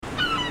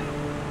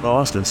I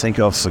often think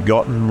I've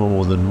forgotten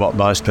more than what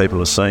most people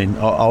have seen.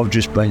 I've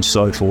just been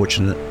so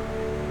fortunate.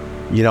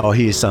 You know, I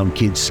hear some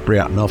kids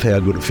sprouting off how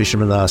good a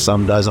fisherman they are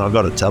some days, and I've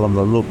got to tell them,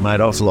 look, mate,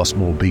 I've lost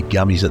more big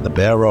gummies at the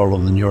bow roller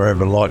than you're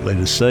ever likely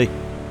to see.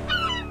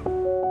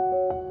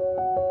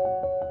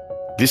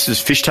 This is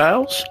Fish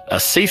Tales, a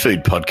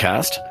seafood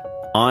podcast.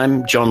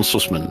 I'm John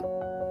Sussman.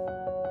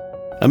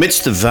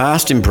 Amidst the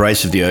vast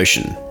embrace of the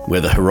ocean,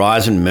 where the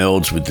horizon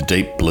melds with the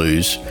deep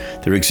blues,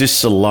 there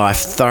exists a life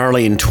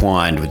thoroughly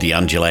entwined with the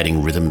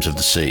undulating rhythms of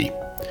the sea.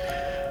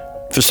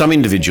 For some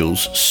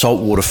individuals,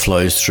 salt water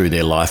flows through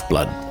their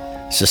lifeblood,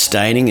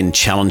 sustaining and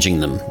challenging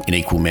them in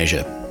equal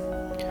measure.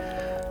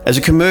 As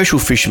a commercial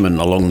fisherman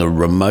along the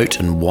remote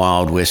and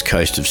wild west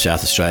coast of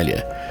South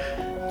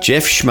Australia,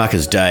 Jeff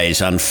Schmucker's days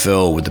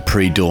unfurl with the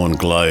pre-dawn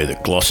glow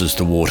that glosses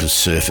the water's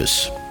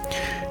surface.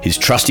 His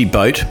trusty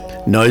boat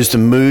knows the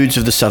moods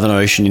of the Southern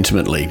Ocean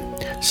intimately,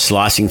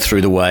 slicing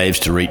through the waves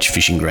to reach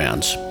fishing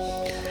grounds.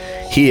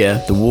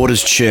 Here, the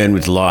waters churn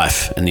with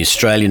life and the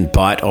Australian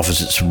bite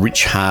offers its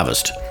rich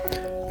harvest.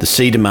 The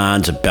sea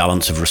demands a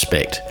balance of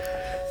respect,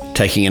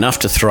 taking enough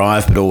to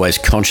thrive but always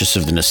conscious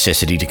of the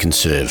necessity to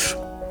conserve.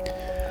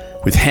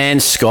 With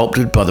hands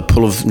sculpted by the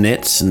pull of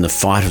nets and the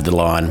fight of the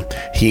line,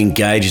 he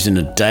engages in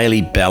a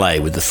daily ballet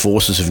with the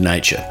forces of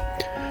nature,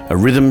 a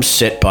rhythm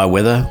set by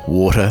weather,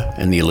 water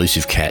and the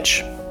elusive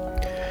catch.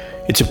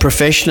 It's a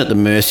profession at the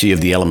mercy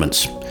of the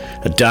elements,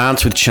 a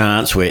dance with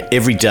chance where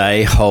every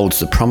day holds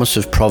the promise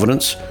of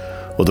providence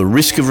or the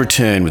risk of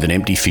return with an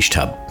empty fish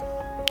tub.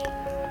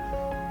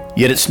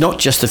 Yet it's not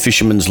just the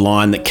fisherman's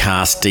line that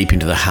casts deep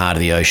into the heart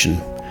of the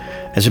ocean.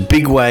 As a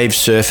big wave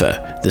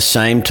surfer, the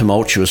same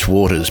tumultuous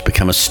waters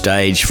become a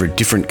stage for a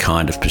different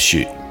kind of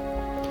pursuit.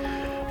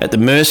 At the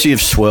mercy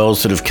of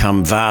swells that have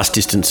come vast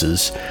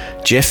distances,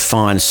 Jeff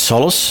finds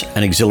solace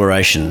and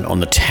exhilaration on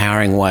the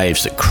towering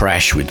waves that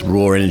crash with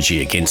raw energy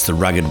against the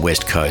rugged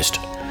west coast.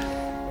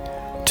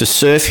 To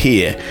surf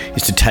here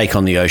is to take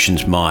on the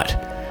ocean's might,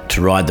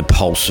 to ride the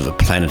pulse of a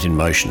planet in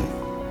motion.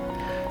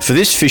 For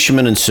this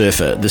fisherman and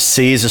surfer, the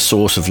sea is a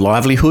source of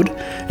livelihood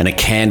and a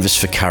canvas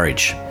for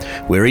courage,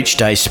 where each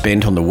day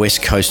spent on the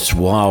west coast's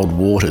wild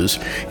waters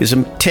is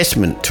a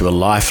testament to a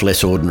life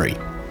less ordinary.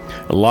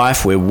 A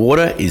life where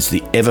water is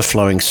the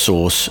ever-flowing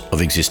source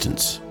of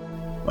existence.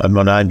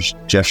 My name's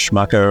Jeff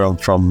Schmucker. I'm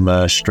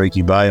from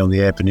Streaky Bay on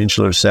the Eyre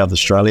Peninsula of South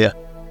Australia.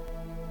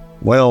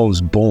 When I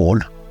was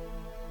born,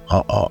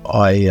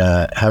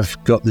 I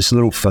have got this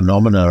little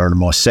phenomena, and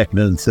my second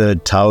and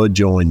third toe are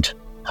joined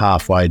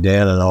halfway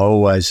down, and I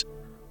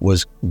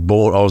was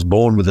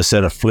born with a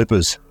set of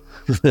flippers.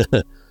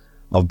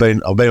 I've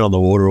been on the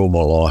water all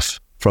my life,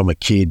 from a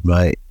kid,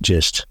 mate,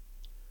 just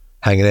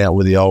hanging out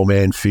with the old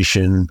man,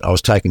 fishing. I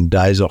was taking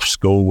days off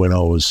school when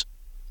I was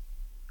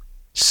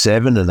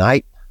 7 and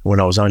 8, when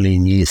I was only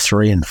in year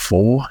 3 and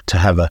 4, to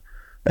have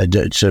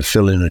to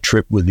fill in a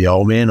trip with the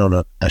old man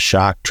on a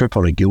shark trip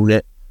on a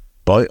gillnet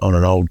boat, on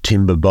an old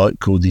timber boat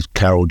called the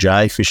Carol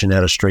J, fishing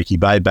out of Streaky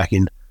Bay back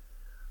in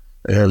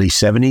early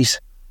 70s.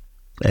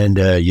 And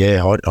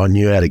I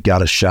knew how to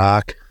gut a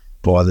shark.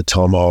 By the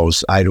time I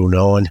was 8 or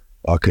 9,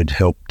 I could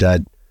help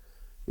Dad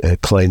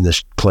clean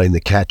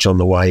the catch on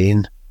the way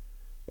in.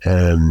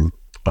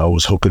 I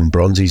was hooking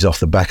bronzies off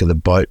the back of the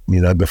boat,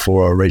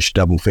 before I reached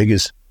double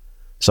figures.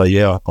 So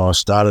yeah, I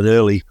started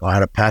early. I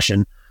had a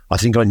passion. I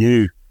think I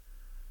knew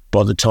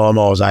by the time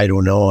I was 8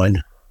 or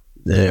 9,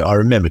 I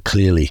remember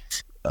clearly,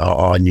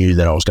 I knew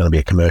that I was going to be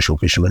a commercial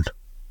fisherman.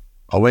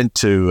 I went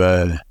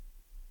to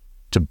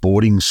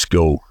boarding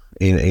school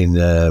in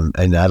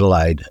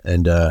Adelaide,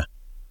 and I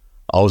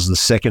was the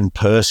second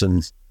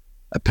person,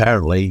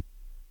 apparently,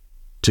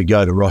 to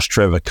go to Ross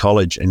Trevor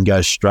College and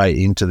go straight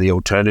into the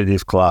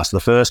alternative class. The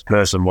first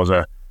person was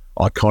a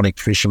iconic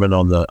fisherman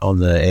on the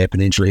Eyre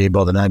Peninsula here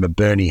by the name of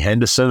Bernie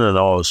Henderson, and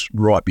I was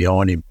right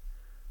behind him.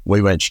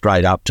 We went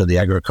straight up to the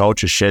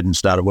agriculture shed and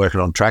started working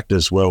on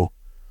tractors. Well,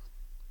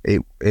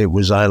 it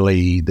was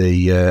only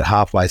the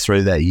halfway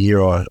through that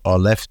year I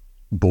left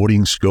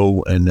boarding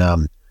school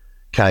and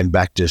came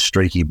back to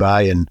Streaky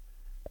Bay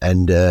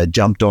and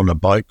jumped on a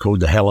boat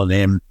called the Helen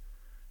M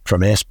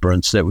from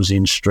Esperance that was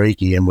in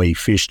Streaky, and we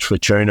fished for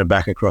tuna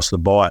back across the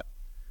bight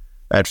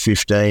at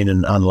 15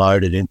 and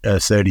unloaded in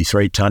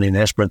 33 tonne in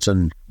Esperance.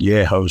 And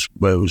yeah, it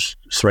was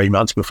 3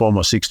 months before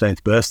my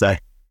 16th birthday.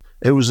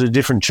 It was a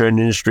different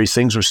tuna industry.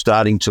 Things were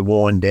starting to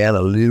wind down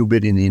a little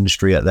bit in the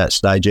industry at that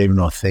stage, even,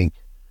 I think.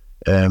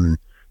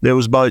 There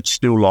was boats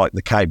still like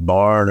the Cape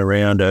Byron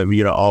around,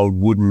 old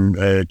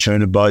wooden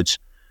tuna boats.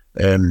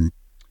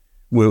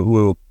 We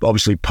were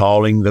obviously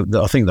polling.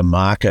 I think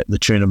the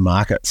tuna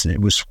markets,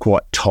 it was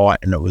quite tight,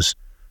 and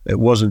it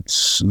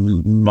wasn't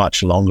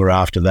much longer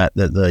after that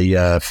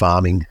the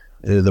farming,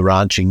 the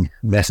ranching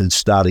methods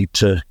started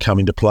to come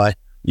into play.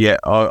 Yeah,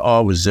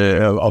 I was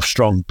of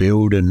strong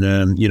build, and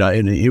and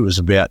it was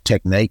about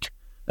technique,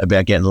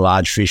 about getting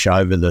large fish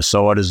over the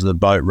side as the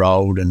boat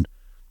rolled, and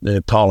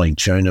the poling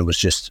tuna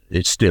was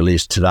it still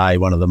is today,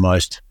 one of the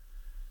most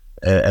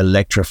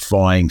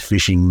electrifying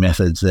fishing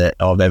methods that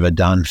I've ever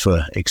done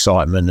for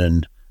excitement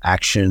and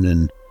action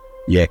and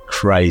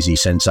crazy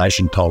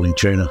sensation polling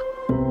tuna.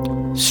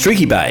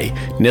 Streaky Bay,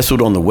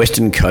 nestled on the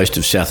western coast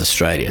of South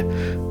Australia,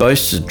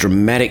 boasts a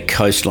dramatic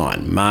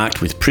coastline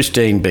marked with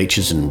pristine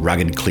beaches and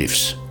rugged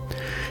cliffs.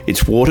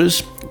 Its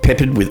waters,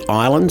 peppered with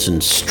islands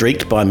and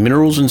streaked by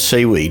minerals and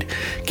seaweed,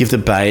 give the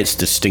bay its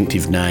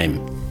distinctive name.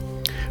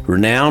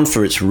 Renowned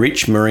for its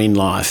rich marine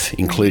life,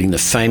 including the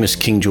famous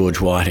King George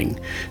whiting,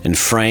 and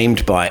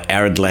framed by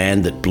arid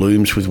land that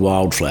blooms with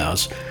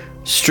wildflowers,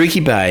 Streaky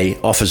Bay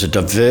offers a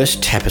diverse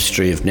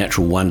tapestry of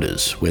natural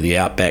wonders where the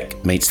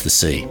outback meets the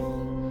sea.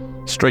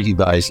 Streaky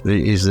Bay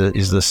is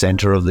the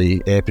centre of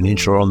the Eyre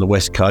Peninsula on the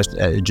west coast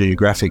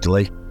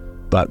geographically,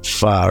 but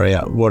far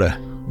out. What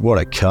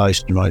a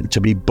coast, mate.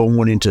 To be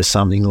born into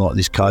something like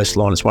this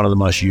coastline, it's one of the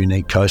most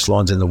unique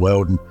coastlines in the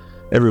world, and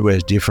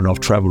everywhere's different. I've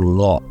travelled a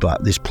lot,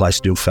 but this place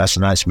still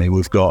fascinates me.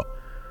 We've got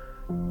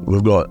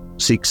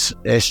 6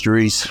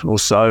 estuaries or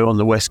so on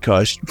the west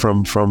coast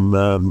from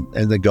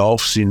and the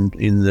Gulfs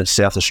in the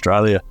South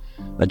Australia.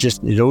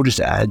 It all just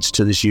adds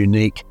to this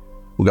unique.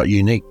 We've got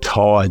unique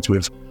tides.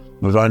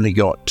 We've only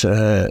got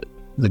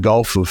the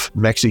Gulf of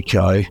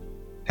Mexico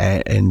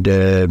and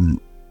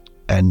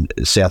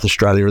South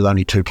Australia are the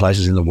only 2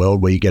 places in the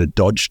world where you get a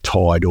dodge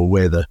tide, or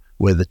where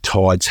the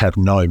tides have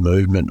no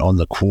movement on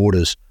the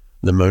quarters,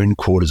 the moon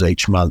quarters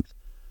each month.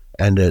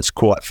 And it's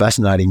quite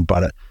fascinating,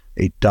 but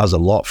it does a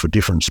lot for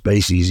different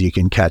species. You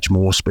can catch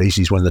more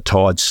species when the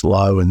tide's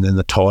slow and then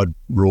the tide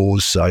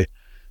roars. So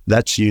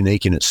that's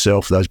unique in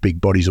itself, those big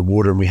bodies of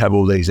water. And we have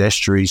all these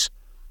estuaries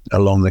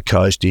along the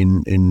coast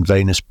in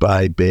Venus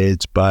Bay,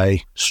 Baird's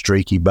Bay,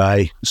 Streaky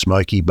Bay,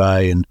 Smoky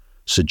Bay, and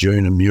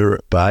Sejoon and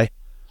Murat Bay.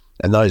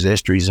 And those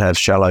estuaries have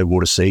shallow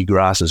water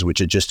seagrasses, which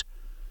are just,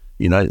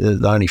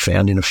 they're only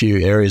found in a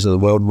few areas of the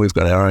world. And we've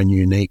got our own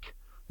unique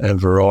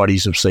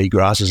varieties of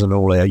seagrasses and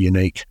all our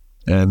unique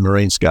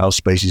marine scale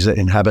species that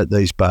inhabit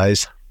these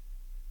bays.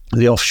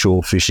 The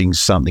offshore fishing's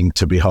something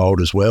to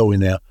behold as well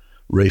in our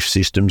reef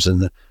systems,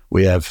 and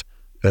we have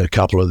a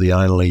couple of the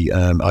only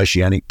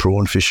oceanic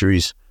prawn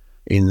fisheries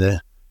in the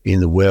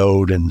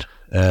world, and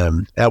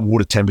our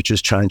water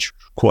temperatures change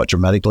quite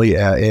dramatically.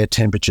 Our air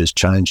temperatures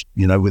change,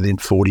 within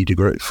 40,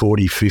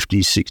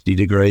 50, 60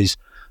 degrees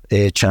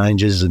air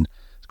changes, and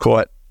it's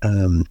quite,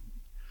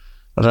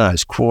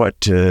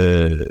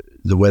 the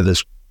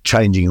weather's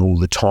changing all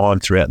the time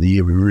throughout the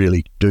year. We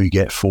really do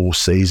get 4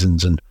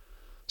 seasons, and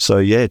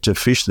so to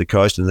fish the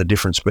coast and the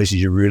different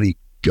species, you really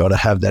got to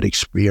have that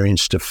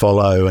experience to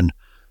follow and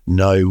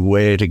know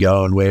where to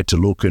go and where to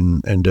look,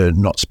 and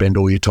not spend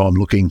all your time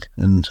looking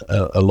and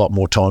a lot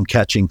more time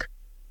catching.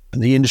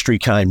 And the industry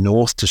came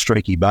north to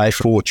Streaky Bay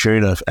for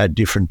tuna at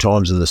different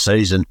times of the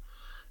season,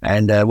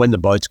 and when the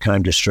boats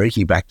came to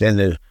Streaky back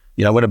then,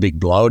 when a big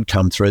blow had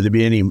come through, there'd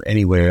be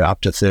anywhere up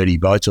to 30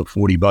 boats or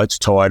 40 boats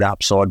tied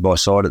up side by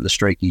side at the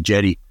Streaky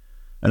jetty.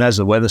 And as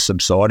the weather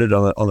subsided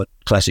on a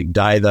classic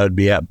day, they'd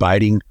be out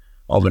baiting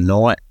of a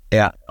night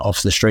out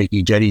off the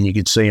Streaky jetty, and you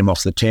could see them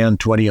off the town,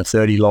 20 or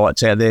 30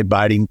 lights out there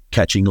baiting,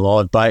 catching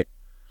live bait.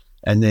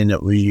 And then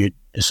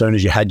as soon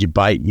as you had your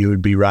bait, you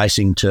would be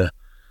racing to,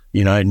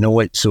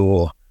 Noites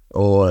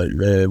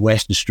or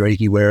Western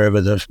Streaky,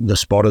 wherever the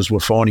spotters were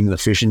finding the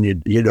fish,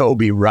 and you'd all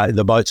be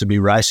the boats would be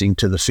racing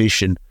to the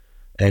fish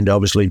and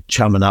obviously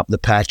chumming up the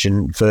patch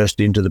and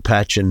first into the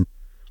patch and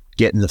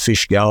getting the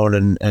fish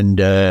going, and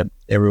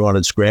everyone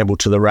would scramble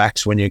to the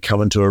racks when you're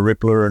coming to a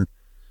rippler and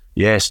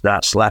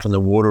start slapping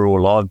the water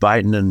or live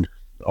baiting. And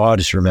I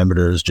just remembered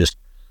it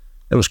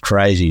was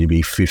crazy to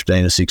be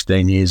 15 or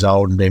 16 years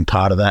old and being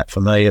part of that. For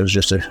me, it was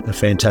just a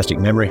fantastic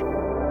memory.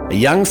 A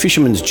young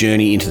fisherman's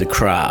journey into the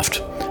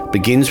craft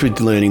begins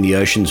with learning the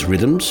ocean's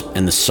rhythms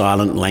and the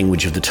silent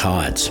language of the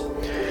tides.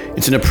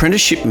 It's an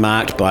apprenticeship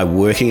marked by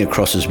working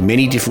across as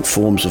many different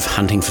forms of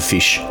hunting for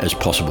fish as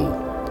possible.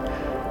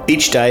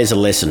 Each day is a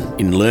lesson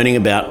in learning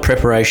about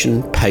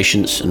preparation,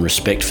 patience and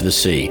respect for the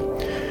sea,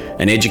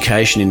 an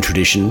education in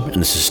tradition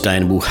and the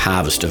sustainable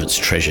harvest of its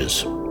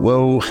treasures.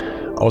 Well,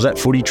 I was at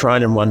footy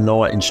training one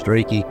night in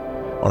Streaky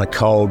on a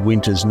cold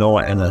winter's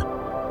night,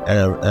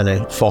 and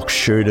a fox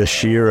shooter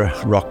shearer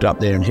rocked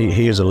up there, and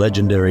he is a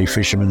legendary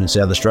fisherman in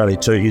South Australia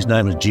too. His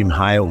name was Jim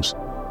Hales.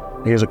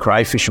 He was a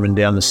cray fisherman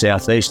down the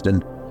southeast,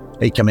 and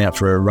he came out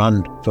for a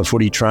run for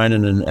footy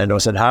training, and I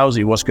said,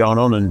 Halesy, what's going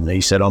on? And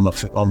he said,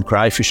 I'm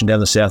cray fishing down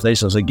the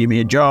southeast. I said, give me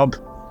a job.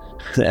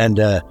 And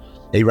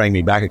he rang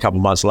me back a couple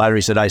of months later.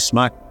 He said, hey,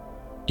 Schmuck,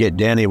 get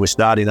down here. We're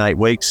starting in 8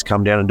 weeks.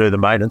 Come down and do the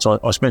maintenance.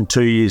 I spent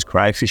 2 years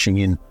cray fishing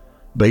in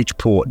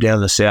Beachport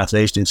down the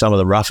southeast in some of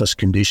the roughest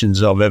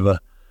conditions I've ever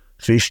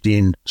fished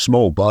in,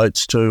 small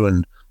boats too,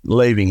 and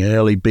leaving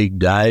early, big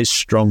days,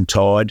 strong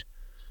tide,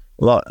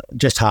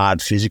 just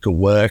hard physical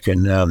work.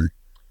 And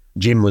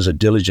Jim was a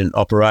diligent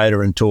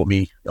operator and taught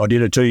me. I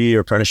did a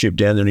 2-year apprenticeship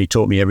down there, and he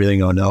taught me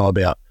everything I know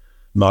about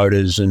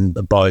motors and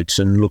the boats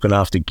and looking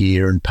after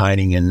gear and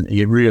painting. And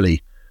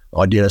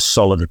I did a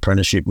solid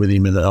apprenticeship with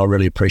him, and I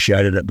really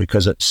appreciated it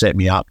because it set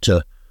me up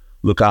to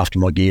look after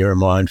my gear and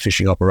my own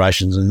fishing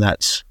operations. And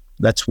that's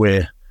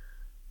where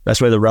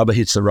the rubber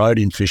hits the road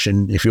in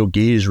fishing. If your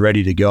gear is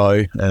ready to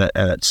go and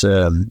it's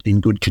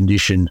in good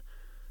condition,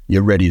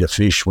 you're ready to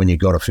fish when you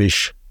got to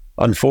fish.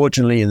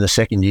 Unfortunately, in the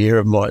second year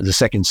of the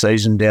second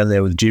season down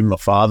there with Jim, my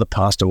father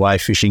passed away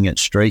fishing at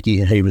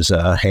Streaky. He was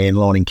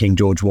handlining King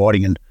George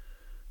whiting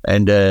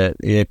and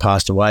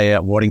passed away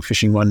out whiting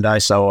fishing one day.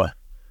 So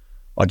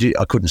I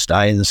couldn't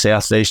stay in the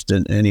southeast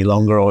any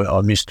longer.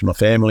 I missed my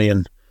family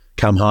and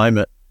come home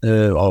at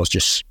I was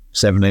just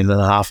 17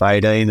 and a half,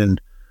 18,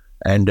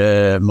 and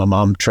my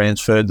mum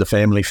transferred the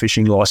family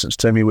fishing licence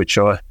to me, which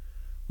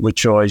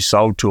I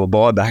sold to a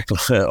buyback,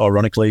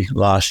 ironically,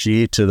 last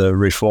year to the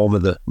reform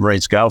of the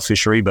marine scale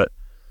fishery. But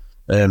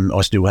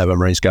I still have a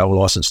marine scale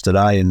licence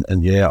today, and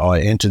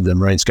I entered the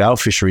marine scale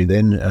fishery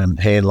then,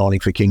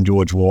 handlining for King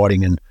George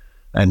whiting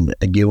and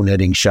a gill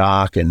netting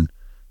shark, and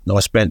I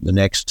spent the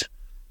next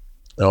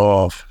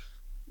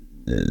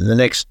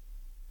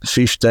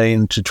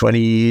 15 to 20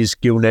 years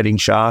gill netting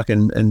shark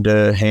and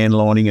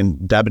handlining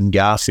and dabbing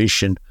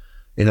garfish and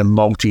in a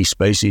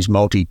multi-species,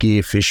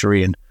 multi-gear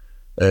fishery and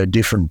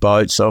different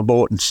boats. So I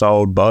bought and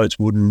sold boats,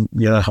 wooden,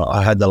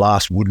 I had the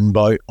last wooden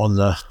boat on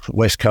the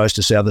west coast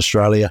of South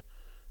Australia,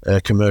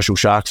 commercial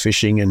shark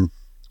fishing, and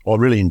I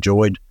really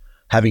enjoyed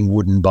having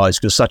wooden boats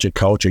because such a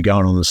culture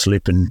going on the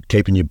slip and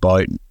keeping your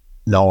boat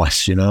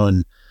nice,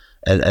 and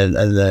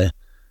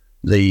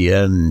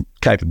the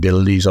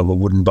capabilities of a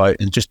wooden boat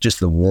and just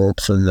the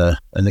warmth and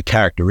the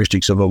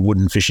characteristics of a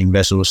wooden fishing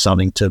vessel was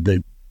something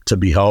to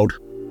behold.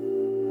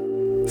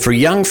 For a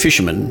young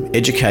fisherman,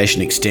 education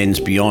extends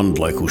beyond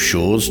local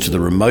shores to the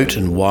remote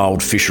and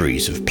wild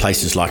fisheries of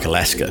places like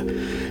Alaska,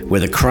 where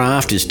the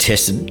craft is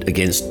tested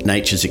against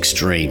nature's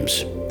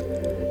extremes.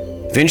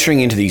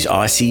 Venturing into these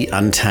icy,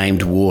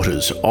 untamed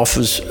waters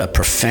offers a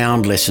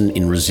profound lesson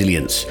in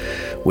resilience,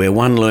 where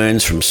one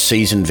learns from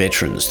seasoned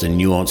veterans the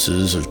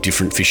nuances of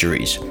different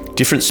fisheries,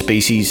 different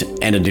species,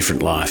 and a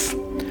different life.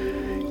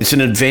 It's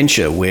an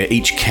adventure where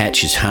each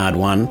catch is hard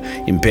won,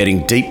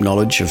 embedding deep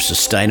knowledge of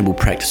sustainable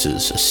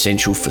practices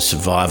essential for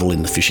survival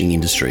in the fishing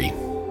industry.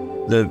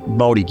 The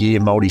multi-gear,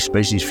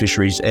 multi-species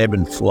fisheries ebb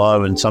and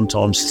flow, and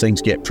sometimes things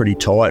get pretty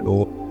tight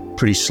or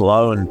pretty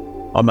slow, and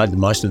I made the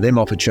most of them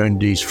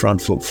opportunities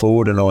front foot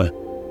forward, and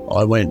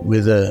I went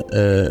with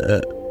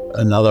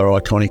another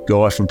iconic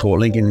guy from Port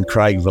Lincoln,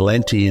 Craig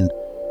Valenti, and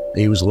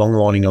he was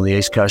longlining on the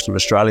east coast of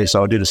Australia,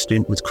 so I did a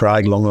stint with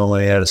Craig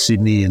longlining out of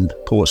Sydney and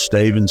Port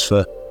Stephens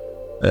for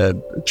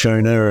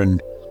tuna,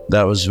 and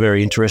that was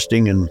very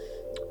interesting. And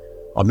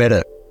I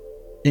met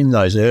in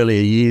those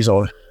earlier years,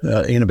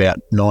 in about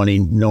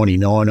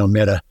 1999, I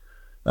met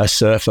a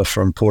surfer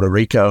from Puerto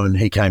Rico, and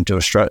he came to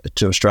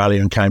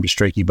Australia and came to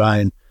Streaky Bay,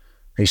 and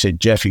he said,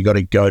 "Jeff, you got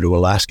to go to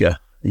Alaska.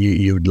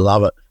 You would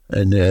love it."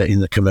 And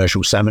in the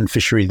commercial salmon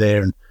fishery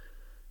there. And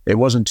it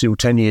wasn't until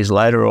 10 years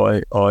later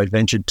I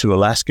ventured to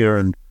Alaska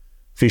and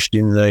fished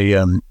in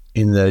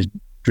the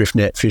drift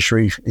net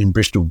fishery in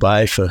Bristol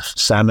Bay for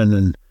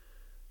salmon,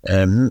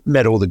 and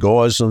met all the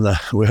guys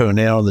who are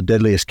now on the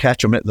Deadliest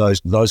Catch. I met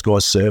those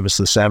guys service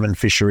the salmon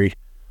fishery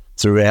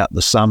throughout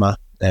the summer,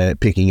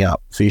 picking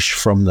up fish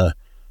from the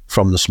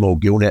small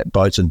gill net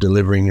boats and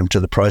delivering them to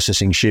the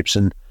processing ships.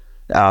 And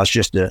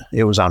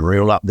it was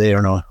unreal up there.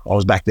 And I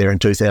was back there in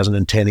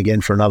 2010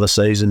 again for another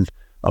season.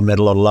 I met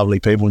a lot of lovely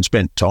people and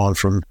spent time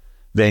from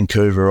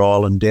Vancouver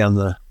Island down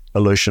the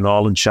Aleutian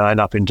Island chain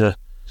up into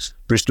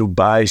Bristol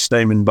Bay,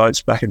 steaming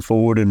boats back and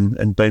forward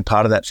and being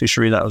part of that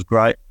fishery. That was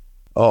great.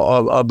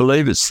 I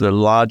believe it's the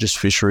largest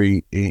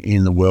fishery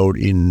in the world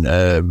in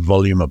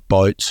volume of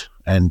boats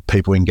and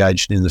people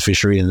engaged in the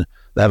fishery, and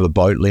they have a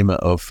boat limit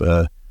of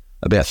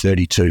about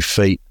 32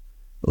 feet,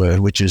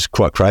 which is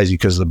quite crazy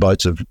because the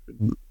boats have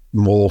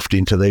morphed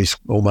into these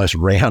almost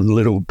round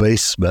little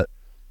beasts. But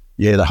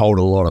yeah, they hold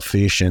a lot of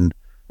fish, and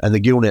the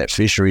gill net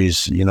fishery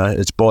is,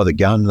 it's by the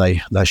gun.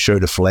 They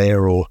shoot a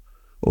flare or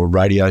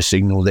radio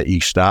signal that you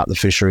start the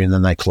fishery, and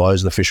then they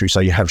close the fishery, so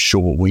you have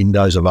short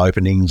windows of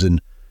openings,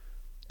 and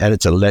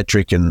it's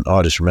electric. And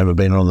I just remember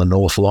being on the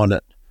North Line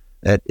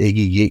at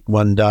Iggy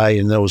one day,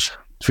 and there was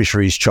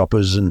fisheries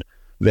choppers and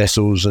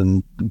vessels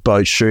and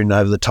boats shooting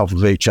over the top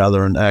of each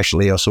other, and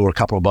actually I saw a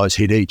couple of boats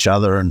hit each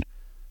other, and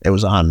it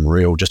was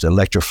unreal, just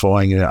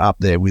electrifying up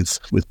there with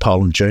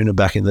pole and tuna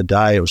back in the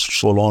day. It was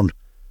full on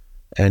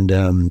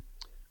and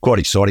quite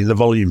exciting. The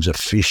volumes of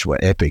fish were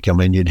epic. I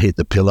mean, you'd hit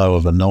the pillow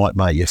of a night,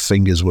 mate. Your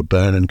fingers were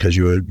burning because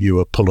you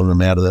were pulling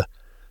them out of the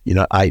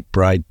 8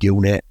 braid gill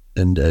net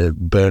and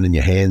burning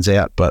your hands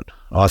out. But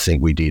I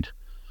think we did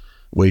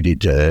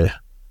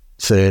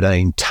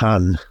 13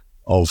 tonne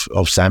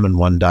of salmon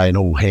one day, and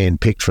all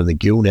hand picked from the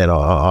gill net.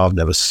 I've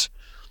never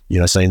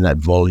seen that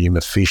volume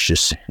of fish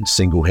just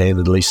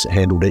single-handedly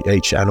handled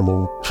each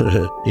animal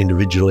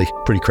individually.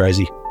 Pretty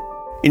crazy.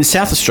 In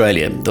South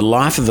Australia, the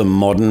life of a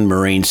modern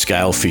marine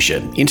scale fisher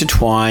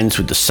intertwines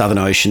with the Southern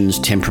Ocean's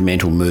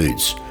temperamental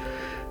moods.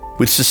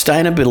 With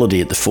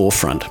sustainability at the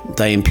forefront,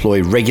 they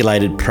employ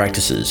regulated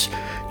practices,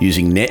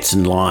 using nets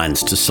and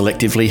lines to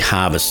selectively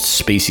harvest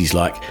species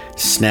like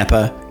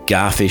snapper,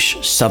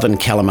 garfish, southern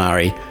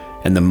calamari,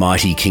 and the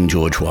mighty King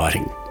George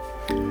whiting.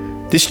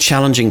 This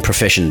challenging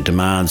profession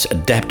demands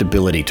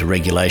adaptability to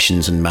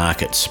regulations and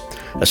markets,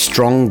 a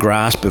strong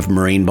grasp of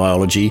marine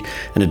biology,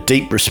 and a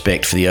deep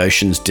respect for the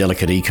ocean's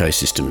delicate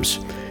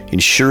ecosystems,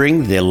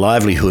 ensuring their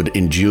livelihood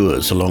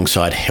endures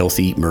alongside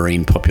healthy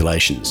marine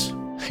populations.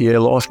 Yeah,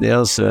 life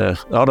now's, I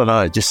don't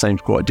know, it just seems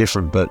quite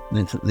different, but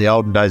the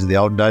olden days are the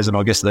olden days, and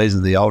I guess these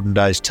are the olden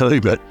days too,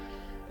 but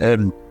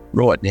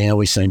right now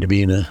we seem to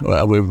be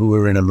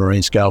we're in a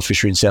marine scale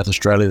fishery in South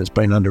Australia that's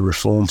been under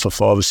reform for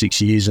 5 or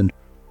 6 years, and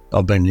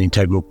I've been an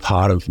integral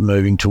part of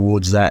moving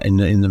towards that in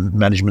the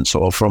management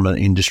side from an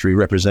industry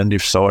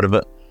representative side of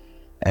it.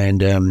 And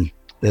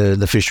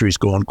the fishery's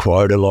gone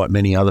quota like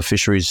many other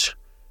fisheries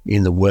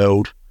in the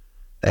world.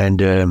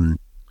 And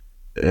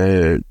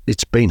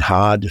it's been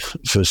hard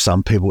for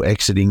some people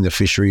exiting the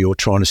fishery or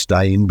trying to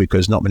stay in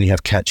because not many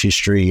have catch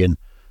history, and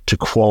to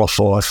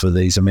qualify for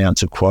these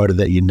amounts of quota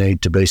that you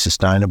need to be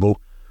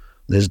sustainable.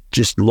 There's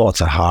just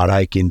lots of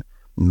heartache in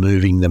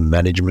moving the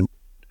management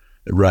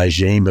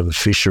regime of a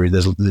fishery.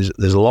 There's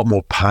a lot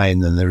more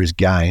pain than there is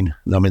gain.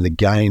 I mean, the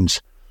gain's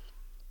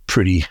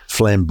pretty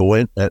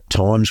flamboyant at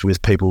times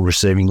with people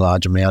receiving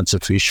large amounts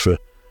of fish for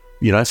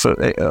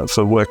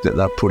work that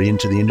they've put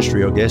into the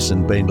industry, I guess,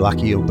 and been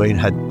lucky or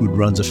had good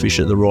runs of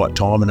fish at the right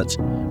time, and it's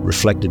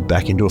reflected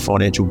back into a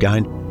financial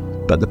gain.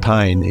 But the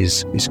pain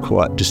is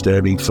quite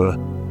disturbing for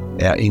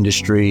our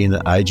industry and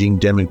the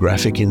ageing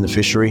demographic in the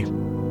fishery.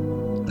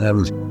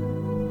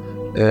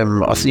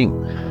 I think,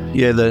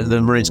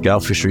 the marine scale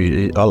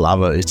fishery, I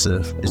love it. It's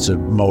a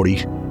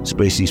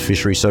multi-species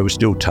fishery, so we're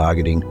still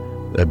targeting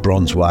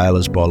bronze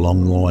whalers by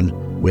long line.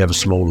 We have a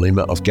small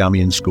limit of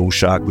gummy and school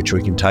shark, which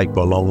we can take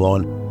by long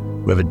line.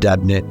 We have a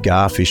dabnet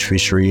garfish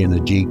fishery and a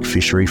jig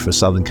fishery for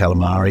southern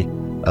calamari,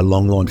 a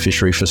longline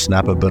fishery for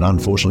snapper, but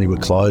unfortunately we're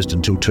closed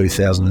until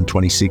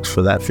 2026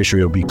 for that.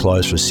 Fishery will be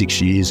closed for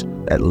 6 years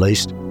at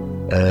least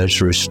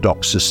through stock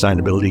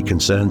sustainability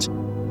concerns.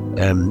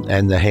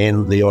 And the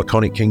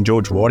iconic King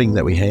George whiting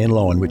that we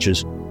handline, which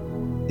it's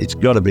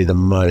got to be the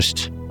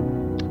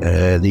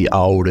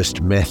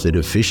oldest method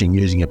of fishing,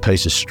 using a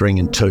piece of string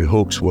and 2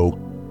 hooks. Well,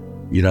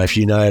 if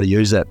you know how to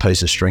use that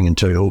piece of string and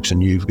 2 hooks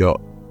and you've got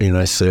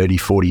 30,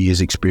 40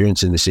 years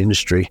experience in this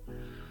industry,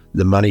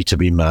 the money to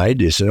be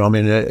made is,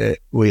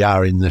 we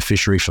are in the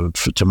fishery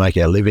to make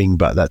our living,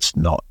 but that's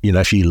not,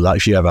 if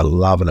you have a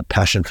love and a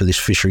passion for this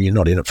fishery, you're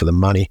not in it for the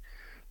money.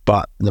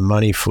 But the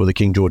money for the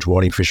King George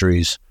whiting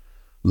fishery is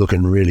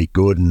looking really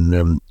good,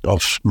 and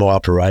of my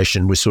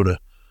operation, we're sort of,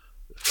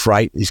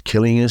 freight is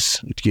killing us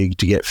to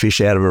get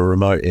fish out of a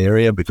remote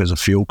area because of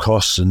fuel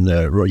costs and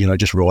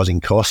just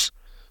rising costs.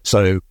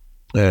 So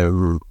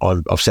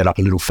I've set up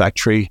a little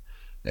factory,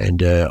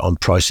 and I'm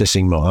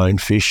processing my own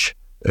fish.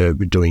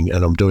 I'm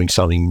doing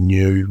something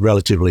new,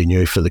 relatively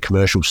new for the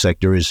commercial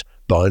sector, is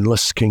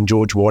boneless King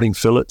George whiting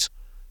fillets.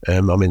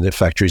 The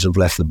factories have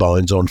left the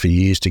bones on for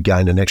years to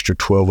gain an extra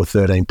 12 or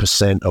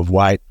 13% of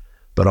weight,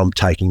 but I'm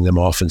taking them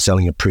off and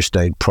selling a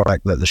pristine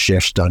product that the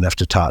chefs don't have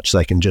to touch.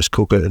 They can just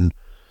cook it and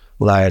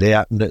lay it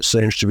out, and it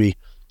seems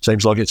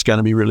like it's going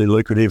to be really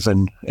lucrative.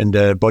 And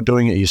by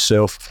doing it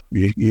yourself,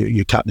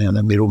 you're cutting out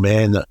that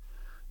middleman. That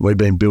we've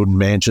been building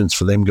mansions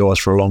for them guys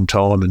for a long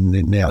time, and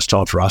now it's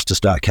time for us to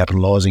start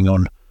capitalising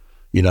on,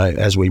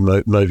 as we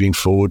moving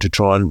forward to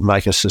try and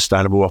make a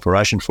sustainable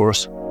operation for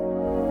us.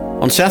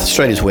 On South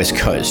Australia's west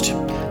coast,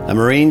 a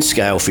marine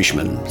scale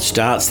fisherman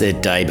starts their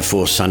day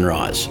before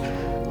sunrise,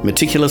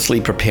 meticulously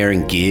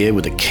preparing gear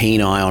with a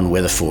keen eye on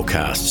weather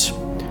forecasts.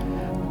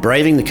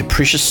 Braving the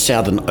capricious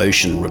southern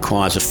ocean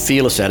requires a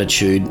fearless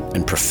attitude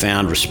and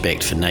profound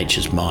respect for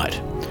nature's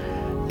might.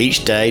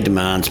 Each day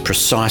demands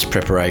precise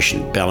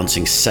preparation,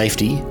 balancing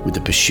safety with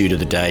the pursuit of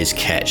the day's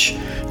catch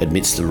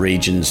amidst the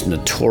region's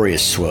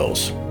notorious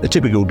swells. A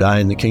typical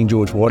day in the King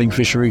George whiting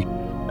fishery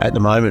at the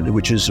moment,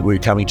 we're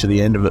coming to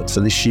the end of it for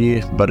this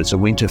year, but it's a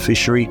winter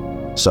fishery,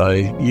 so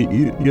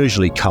you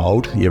usually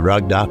cold, you're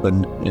rugged up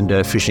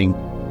and fishing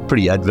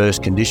pretty adverse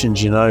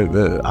conditions,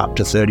 up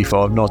to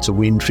 35 knots of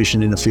wind,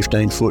 fishing in a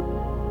 15-foot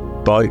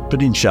boat,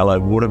 but in shallow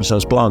water, so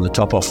it's blowing the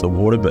top off the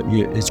water, but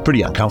it's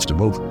pretty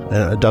uncomfortable.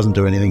 It doesn't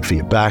do anything for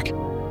your back.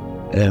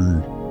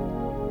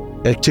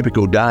 A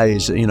typical day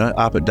is,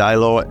 up at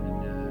daylight,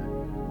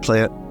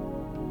 pleating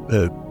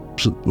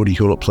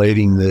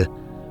the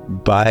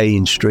bay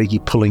in Streaky,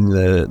 pulling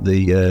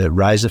the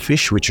razor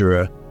fish, which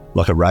are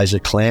like a razor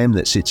clam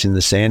that sits in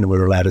the sand, and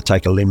we're allowed to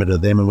take a limit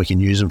of them, and we can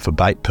use them for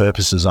bait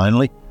purposes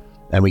only.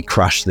 And we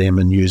crush them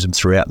and use them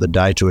throughout the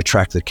day to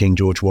attract the King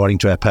George whiting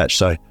to our patch.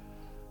 So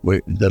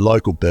the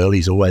local burley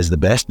is always the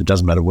best. It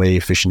doesn't matter where you're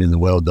fishing in the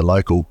world, the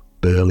local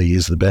burley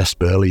is the best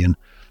burley. And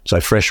so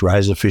fresh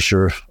razor fish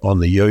are on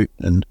the ute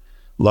and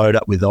load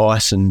up with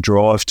ice and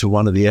drive to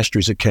one of the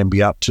estuaries. It can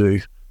be up to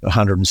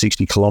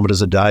 160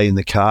 kilometres a day in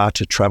the car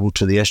to travel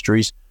to the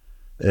estuaries.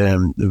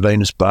 The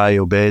Venus Bay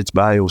or Baird's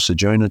Bay or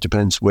Sojourner,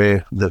 depends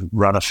where the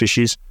runner fish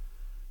is.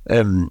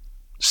 7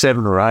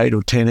 or 8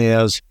 or 10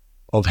 hours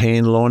of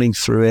hand lining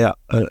throughout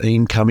an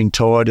incoming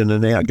tide and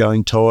an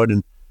outgoing tide,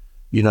 and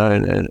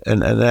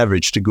an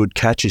average to good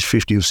catch is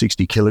 50 or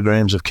 60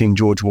 kilograms of King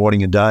George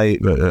whiting a day,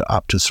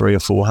 up to 300 or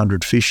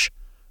 400 fish.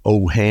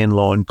 all hand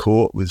line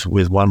caught with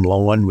one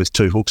line with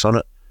 2 hooks on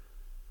it.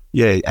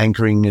 Yeah,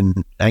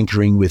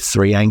 anchoring with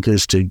 3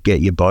 anchors to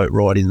get your boat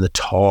right in the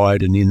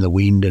tide and in the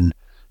wind and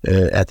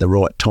at the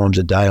right times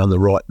of day on the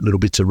right little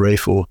bits of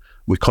reef. Or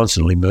we're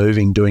constantly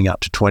moving, doing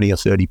up to 20 or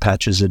 30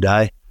 patches a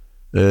day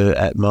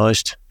at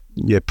most.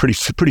 Yeah, pretty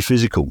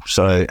physical.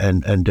 So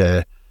and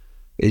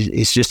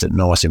it's just a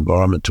nice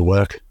environment to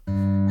work.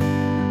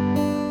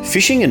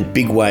 Fishing and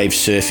big wave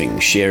surfing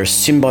share a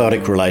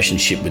symbiotic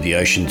relationship with the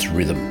ocean's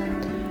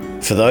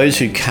rhythm. For those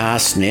who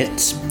cast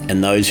nets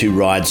and those who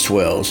ride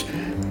swells,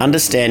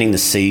 understanding the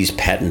sea's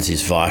patterns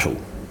is vital.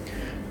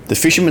 The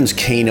fisherman's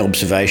keen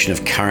observation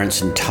of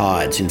currents and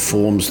tides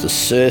informs the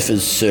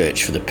surfer's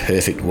search for the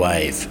perfect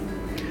wave.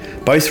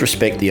 Both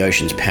respect the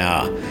ocean's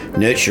power,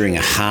 nurturing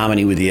a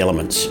harmony with the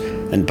elements,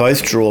 and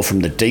both draw from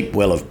the deep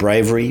well of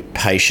bravery,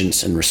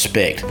 patience and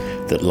respect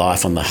that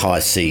life on the high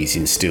seas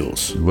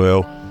instills.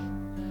 Well,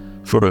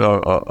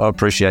 I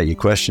appreciate your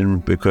question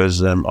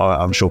because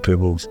I'm sure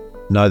people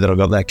know that I've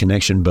got that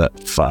connection,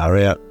 but far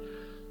out.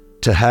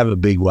 To have a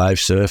big wave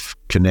surf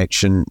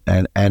connection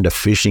and a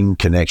fishing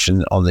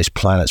connection on this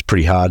planet, it's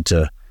pretty hard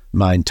to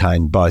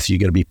maintain both.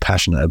 You've got to be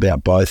passionate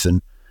about both.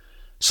 And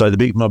so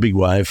my big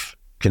wave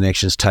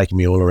connection's taken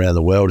me all around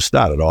the world. It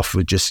started off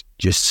with just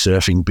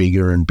surfing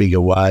bigger and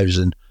bigger waves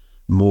and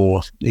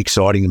more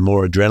exciting and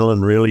more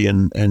adrenaline, really.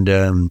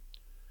 And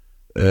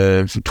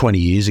 20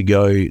 years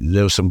ago,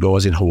 there were some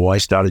guys in Hawaii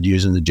started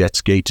using the jet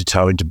ski to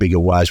tow into bigger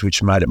waves,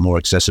 which made it more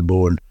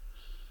accessible. And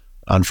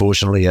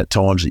unfortunately, at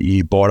times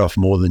you bite off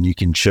more than you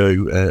can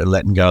chew,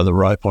 letting go of the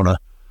rope on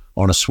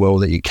a swell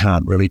that you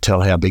can't really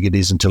tell how big it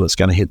is until it's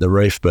going to hit the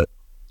reef. But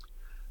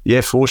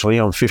yeah, fortunately,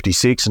 I'm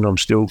 56 and I'm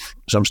still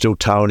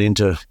towing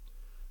into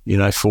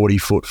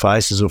 40-foot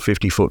faces or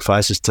 50-foot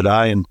faces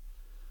today. And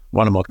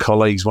one of my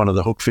colleagues, one of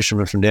the hook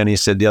fishermen from down here,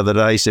 said the other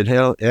day, he said,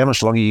 how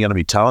much longer are you going to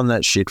be towing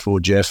that shit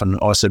for, Jeff? And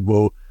I said,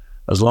 well,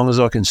 as long as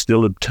I can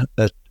still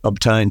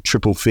obtain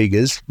triple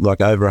figures, like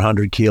over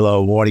 100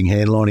 kilo of whiting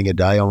handlining a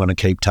day, I'm going to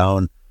keep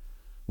towing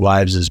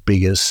waves as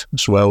big as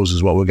swells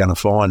is what we're going to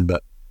find.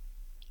 But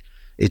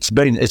it's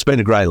been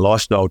a great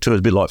lifestyle too. It's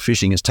a bit like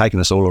fishing. It's taken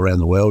us all around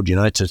the world,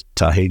 to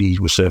Tahiti.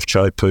 We surf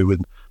Chopu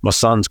with my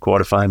son's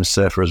quite a famous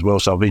surfer as well,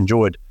 so I've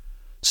enjoyed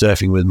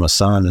surfing with my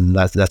son, and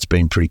that's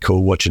been pretty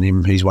cool watching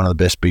him. He's one of the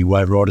best big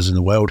wave riders in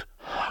the world.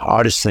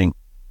 I just think,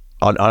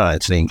 I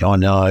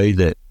know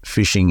that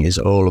fishing is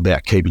all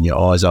about keeping your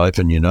eyes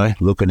open,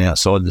 looking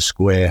outside the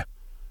square,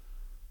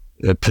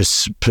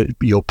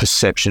 your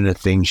perception of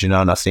things, and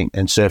I think,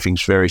 and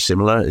surfing's very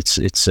similar.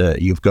 It's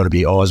you've got to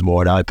be eyes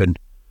wide open.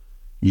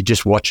 You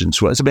just watch and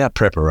swim. It's about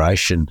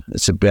preparation.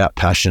 It's about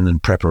passion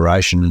and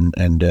preparation,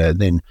 and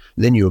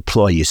then you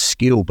apply your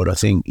skill. But I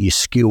think your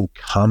skill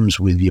comes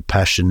with your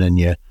passion and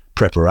your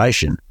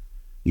preparation.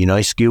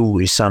 Skill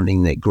is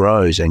something that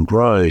grows and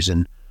grows,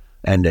 and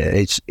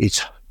it's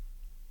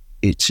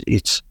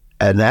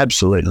an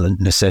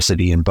absolute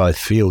necessity in both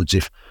fields.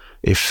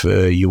 If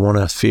you want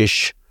to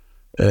fish,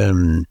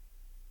 you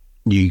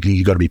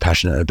got to be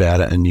passionate about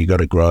it, and you got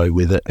to grow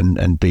with it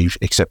and be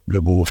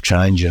acceptable of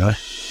change.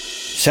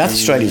 South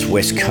Australia's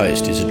west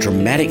coast is a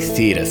dramatic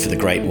theatre for the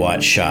great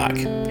white shark,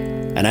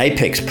 an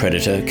apex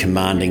predator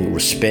commanding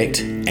respect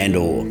and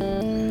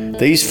awe.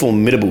 These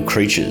formidable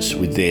creatures,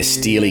 with their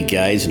steely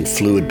gaze and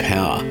fluid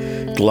power,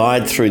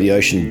 glide through the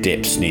ocean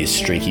depths near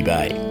Streaky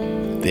Bay,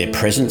 their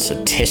presence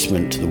a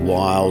testament to the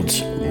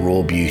wild's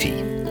raw beauty.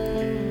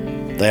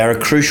 They are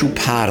a crucial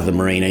part of the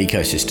marine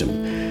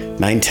ecosystem,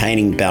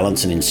 maintaining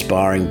balance and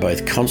inspiring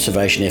both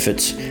conservation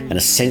efforts and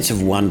a sense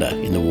of wonder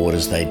in the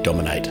waters they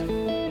dominate.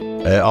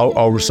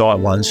 I'll recite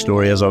one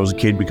story as I was a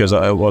kid because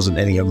it wasn't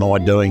any of my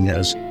doing.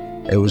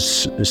 It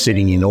was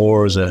sitting in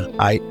awe as a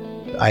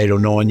 8 or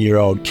 9 year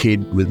old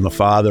kid with my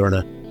father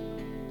and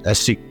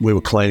we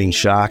were cleaning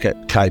shark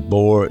at Cape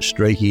Bore at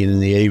Streaky, and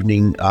in the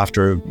evening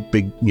after a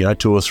big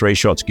 2 or 3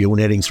 shots gill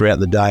netting throughout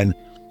the day, and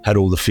had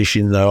all the fish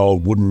in the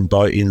old wooden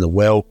boat in the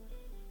well.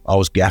 I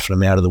was gaffing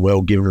them out of the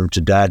well, giving them to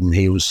Dad, and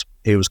he was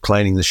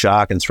cleaning the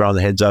shark and throwing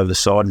the heads over the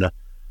side, and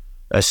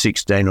a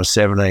 16 or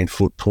 17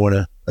 foot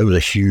pointer. It was a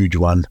huge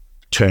one,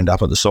 turned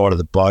up at the side of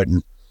the boat.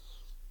 And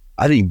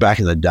I think back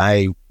in the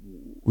day,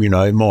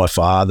 my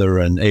father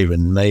and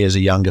even me as a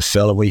younger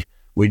fella, we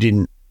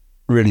didn't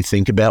really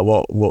think about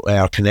what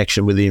our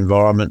connection with the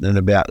environment and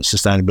about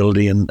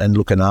sustainability and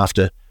looking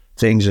after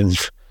things. And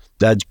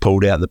Dad's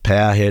pulled out the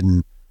power head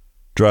and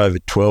drove a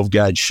 12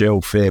 gauge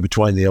shell fair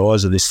between the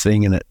eyes of this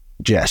thing, and it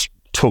just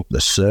took the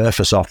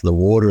surface off the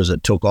water as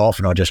it took off.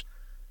 And I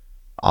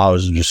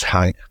was just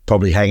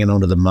probably hanging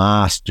onto the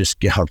mast, just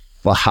going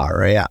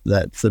far out.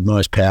 That's the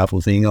most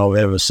powerful thing I've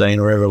ever seen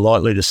or ever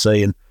likely to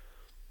see, and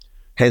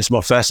hence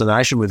my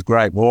fascination with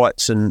great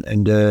whites, and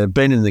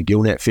been in the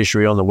gillnet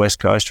fishery on the west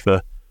coast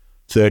for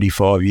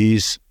 35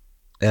 years.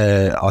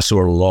 I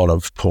saw a lot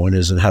of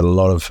pointers and had a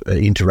lot of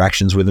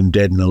interactions with them,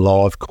 dead and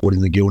alive, caught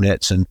in the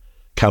gillnets and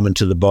coming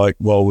to the boat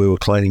while we were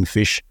cleaning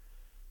fish.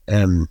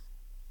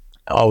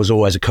 I was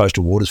always a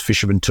coastal waters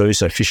fisherman too,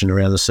 so fishing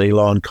around the sea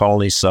lion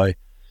colonies, so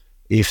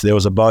if there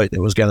was a boat that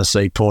was going to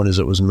see pointers,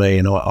 it was me,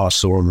 and I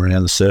saw them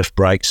around the surf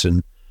breaks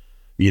and,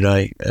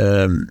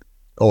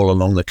 all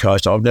along the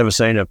coast. I've never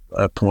seen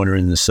a pointer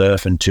in the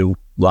surf until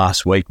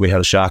last week. We had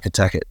a shark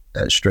attack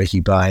at Streaky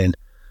Bay, and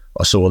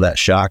I saw that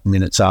shark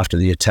minutes after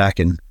the attack,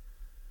 and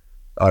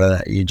I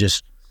don't know,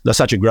 they're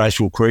such a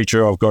graceful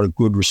creature. I've got a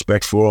good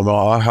respect for them.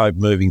 I hope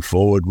moving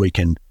forward we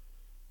can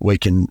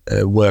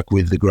work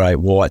with the great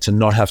whites and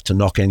not have to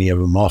knock any of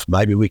them off.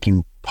 Maybe we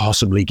can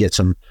possibly get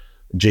some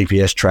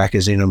GPS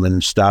trackers in them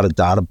and start a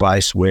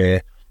database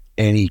where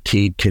any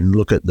kid can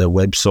look at the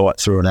website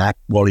through an app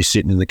while he's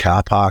sitting in the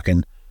car park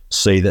and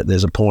see that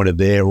there's a pointer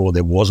there, or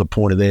there was a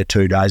pointer there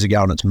 2 days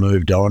ago and it's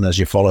moved on. As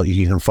you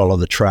can follow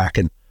the track,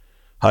 and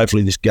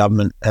hopefully this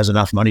government has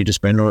enough money to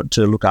spend on it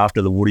to look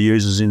after the water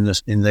users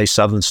in these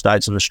southern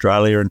states of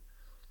Australia,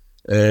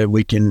 and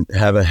we can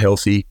have a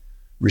healthy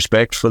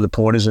respect for the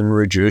pointers and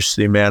reduce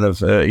the amount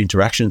of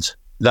interactions.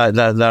 They're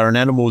an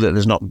animal that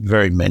there's not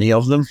very many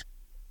of them,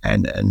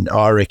 and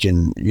I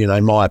reckon,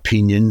 in my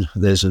opinion,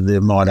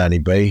 there might only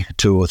be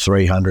 200 or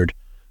 300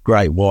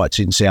 great whites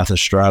in South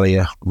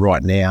Australia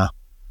right now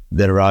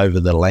that are over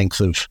the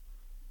length of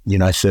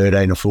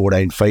 13 or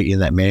 14 feet in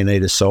that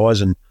man-eater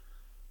size. And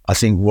I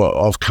think what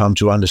I've come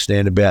to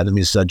understand about them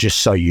is they're just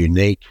so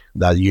unique.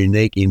 They're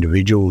unique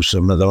individuals,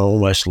 and they're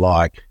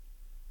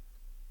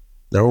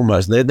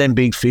them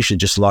big fish are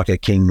just like a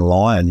king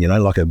lion,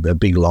 like a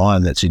big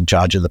lion that's in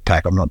charge of the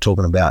pack. I'm not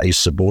talking about his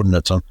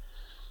subordinates.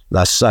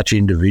 They're such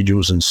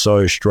individuals and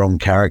so strong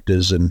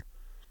characters, and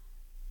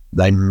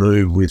they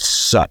move with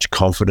such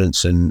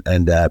confidence and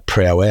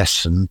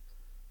prowess. And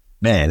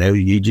man,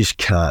 you just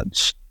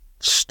can't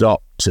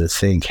stop to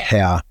think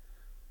how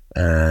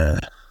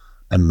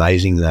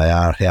amazing they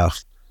are,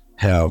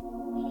 how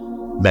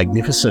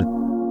magnificent.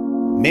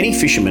 Many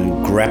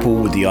fishermen grapple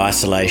with the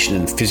isolation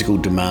and physical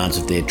demands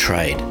of their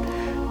trade,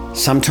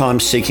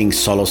 sometimes seeking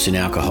solace in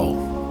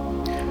alcohol.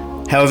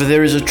 However,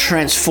 there is a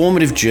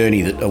transformative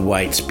journey that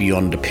awaits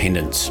beyond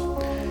dependence.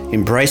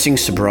 Embracing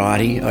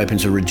sobriety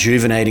opens a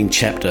rejuvenating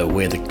chapter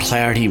where the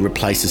clarity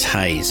replaces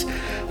haze,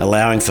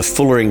 allowing for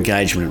fuller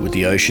engagement with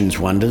the ocean's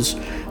wonders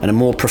and a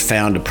more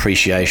profound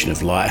appreciation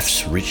of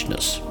life's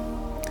richness.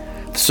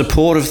 The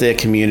support of their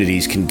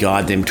communities can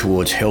guide them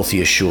towards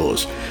healthier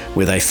shores,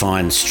 where they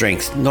find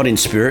strength not in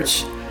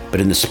spirits, but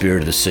in the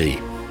spirit of the sea.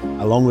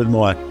 Along with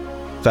my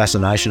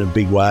fascination of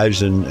big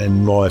waves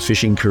and my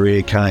fishing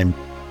career came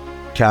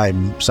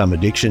some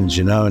addictions,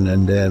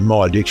 and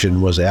my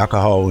addiction was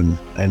alcohol,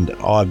 and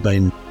I've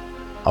been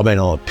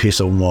on a piss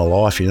all my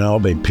life,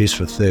 I've been pissed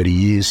for 30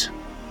 years,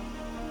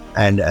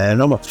 and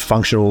I'm a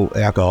functional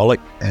alcoholic,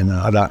 and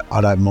I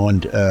don't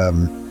mind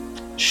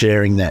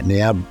sharing that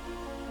now.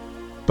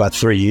 But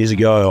 3 years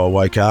ago, I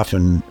woke up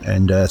and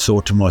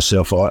thought to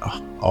myself,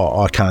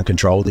 I can't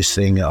control this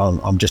thing.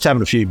 I'm just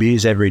having a few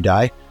beers every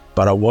day,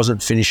 but I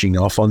wasn't finishing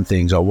off on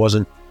things.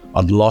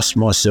 I'd lost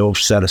my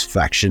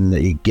self-satisfaction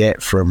that you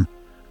get from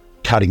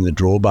cutting the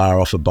drawbar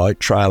off a boat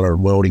trailer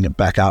and welding it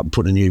back up and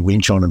putting a new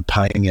winch on and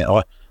painting it.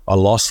 I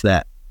lost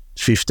that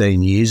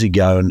 15 years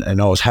ago,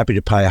 and I was happy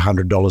to pay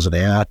 $100 an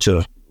hour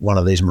to one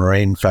of these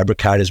marine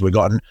fabricators. We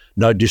got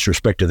no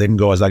disrespect to them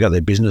guys. They got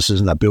their businesses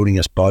and they're building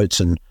us boats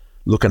and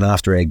looking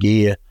after our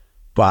gear,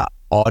 but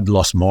I'd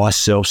lost my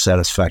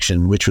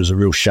self-satisfaction, which was a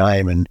real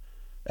shame.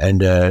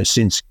 And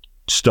since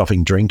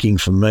stopping drinking,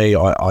 for me,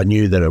 I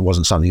knew that it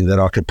wasn't something that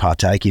I could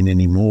partake in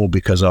anymore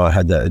because I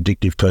had that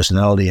addictive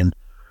personality, and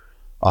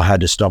I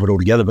had to stop it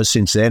altogether. But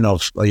since then,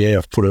 I've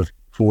put a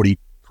 40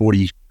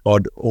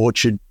 odd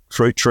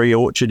fruit tree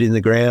orchard in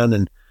the ground,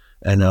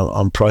 and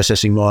I'm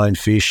processing my own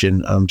fish,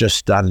 and I'm just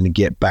starting to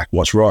get back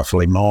what's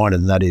rightfully mine,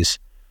 and that is,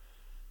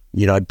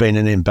 being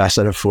an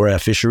ambassador for our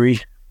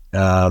fishery.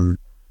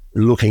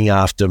 Looking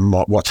after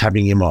what's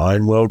happening in my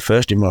own world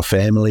first, in my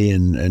family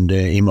and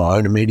in my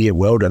own immediate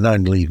world, and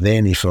only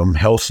then, if I'm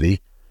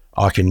healthy,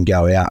 I can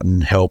go out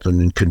and help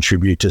and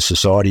contribute to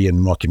society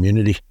and my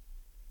community.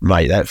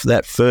 Mate,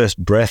 that first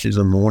breath in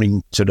the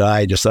morning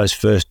today, just those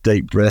first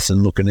deep breaths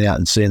and looking out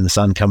and seeing the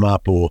sun come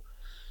up, mate,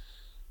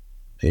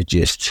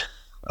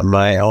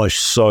 I was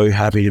so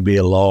happy to be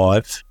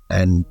alive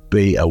and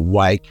be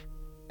awake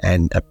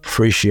and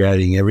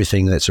appreciating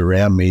everything that's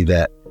around me,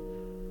 that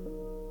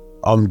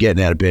I'm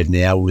getting out of bed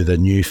now with a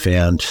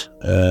newfound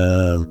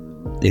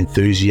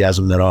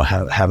enthusiasm that I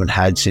haven't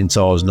had since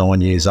I was 9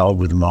 years old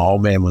with my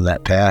old man when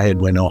that powerhead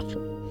went off.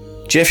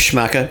 Jeff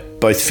Schmucker,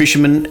 both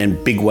fisherman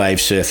and big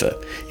wave surfer,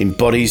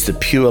 embodies the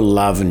pure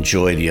love and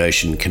joy the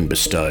ocean can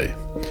bestow.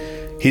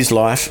 His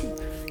life,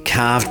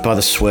 carved by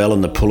the swell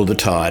and the pull of the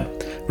tide,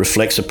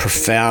 reflects a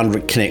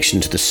profound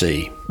connection to the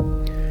sea.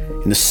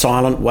 In the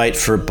silent wait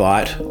for a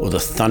bite or the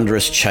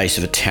thunderous chase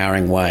of a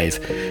towering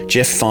wave,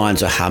 Jeff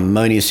finds a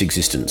harmonious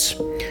existence.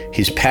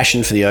 His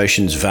passion for the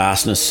ocean's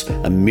vastness,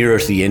 a mirror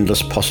to the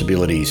endless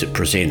possibilities it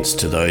presents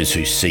to those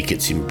who seek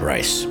its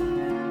embrace.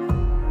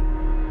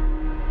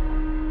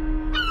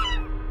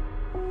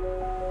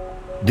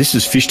 This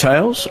is Fish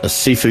Tales, a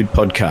seafood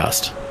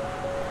podcast.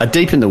 A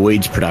Deep in the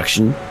Weeds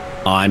production.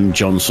 I'm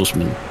John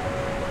Sussman.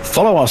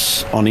 Follow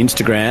us on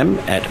Instagram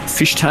at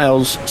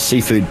Fishtails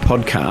Seafood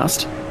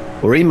Podcast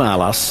or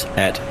email us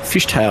at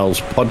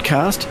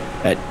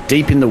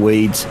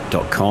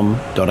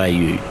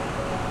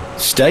fishtailspodcast@deepintheweeds.com.au.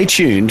 Stay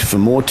tuned for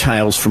more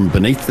tales from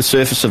beneath the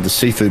surface of the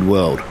seafood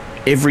world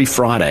every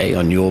Friday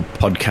on your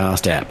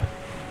podcast app.